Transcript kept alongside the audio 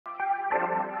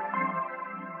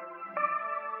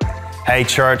Hey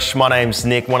church, my name's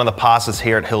Nick, one of the pastors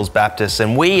here at Hills Baptist,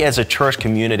 and we as a church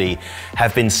community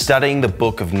have been studying the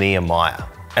book of Nehemiah.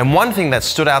 And one thing that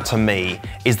stood out to me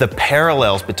is the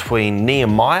parallels between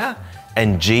Nehemiah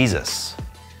and Jesus.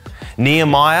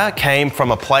 Nehemiah came from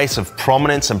a place of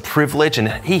prominence and privilege, and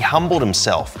he humbled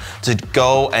himself to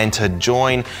go and to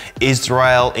join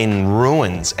Israel in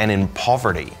ruins and in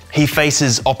poverty. He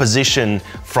faces opposition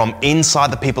from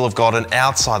inside the people of God and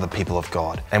outside the people of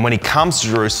God. And when he comes to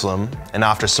Jerusalem, and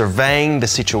after surveying the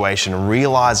situation,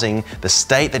 realizing the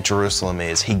state that Jerusalem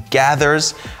is, he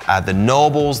gathers the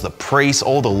nobles, the priests,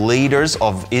 all the leaders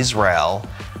of Israel,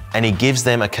 and he gives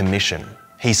them a commission.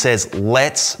 He says,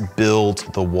 let's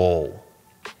build the wall.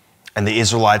 And the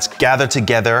Israelites gather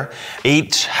together,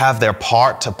 each have their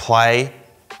part to play,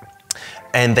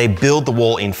 and they build the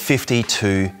wall in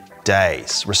 52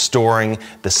 days, restoring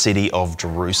the city of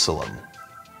Jerusalem.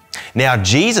 Now,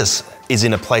 Jesus is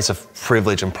in a place of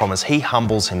privilege and promise. He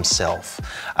humbles himself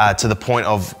to the point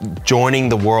of joining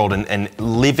the world and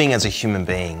living as a human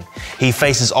being. He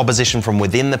faces opposition from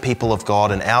within the people of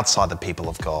God and outside the people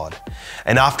of God.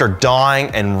 And after dying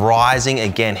and rising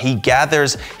again, he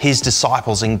gathers his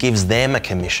disciples and gives them a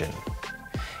commission.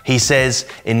 He says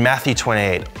in Matthew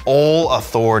 28, "All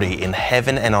authority in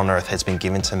heaven and on earth has been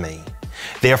given to me.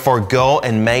 Therefore go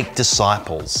and make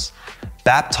disciples,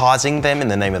 baptizing them in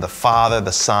the name of the Father,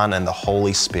 the Son, and the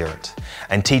Holy Spirit,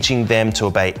 and teaching them to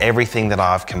obey everything that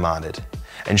I have commanded.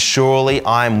 And surely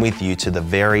I am with you to the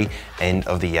very end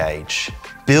of the age."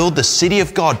 Build the city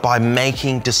of God by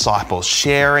making disciples,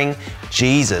 sharing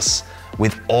Jesus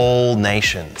with all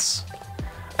nations.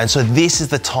 And so this is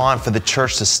the time for the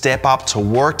church to step up, to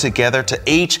work together, to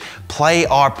each play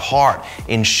our part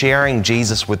in sharing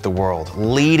Jesus with the world,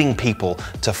 leading people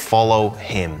to follow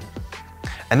him.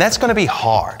 And that's going to be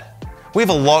hard. We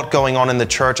have a lot going on in the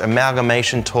church: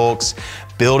 amalgamation talks,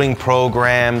 building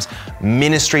programs,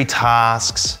 ministry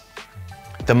tasks.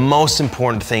 The most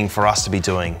important thing for us to be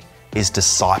doing is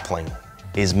discipling,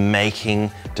 is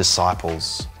making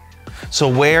disciples. So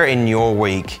where in your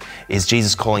week is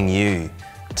Jesus calling you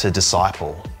to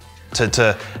disciple,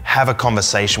 to have a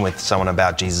conversation with someone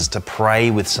about Jesus, to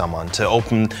pray with someone, to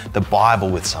open the Bible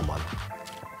with someone?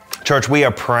 Church, we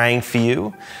are praying for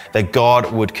you that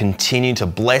God would continue to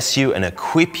bless you and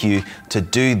equip you to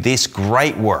do this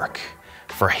great work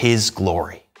for his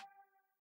glory.